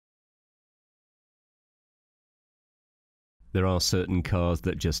There are certain cars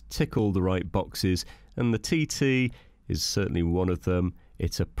that just tick all the right boxes, and the TT is certainly one of them.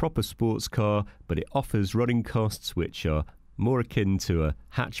 It's a proper sports car, but it offers running costs which are more akin to a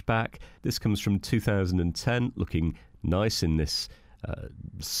hatchback. This comes from 2010, looking nice in this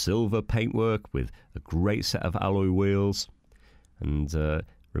silver paintwork with a great set of alloy wheels, and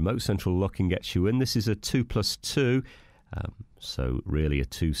remote central locking gets you in. This is a 2+2, so really a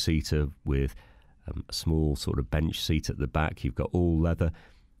two-seater with a small sort of bench seat at the back. You've got all leather,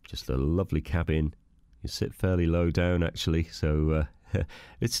 just a lovely cabin. You sit fairly low down actually, so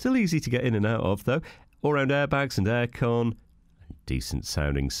it's still easy to get in and out of though. All-round airbags and aircon, decent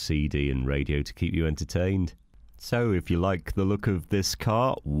sounding CD and radio to keep you entertained. So if you like the look of this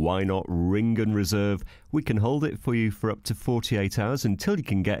car, why not ring and reserve? We can hold it for you for up to 48 hours until you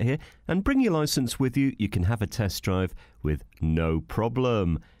can get here, and bring your licence with you. You can have a test drive with no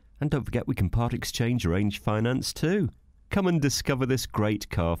problem. And don't forget, we can part exchange, arrange finance too. Come and discover this great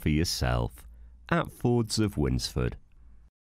car for yourself at Fords of Winsford.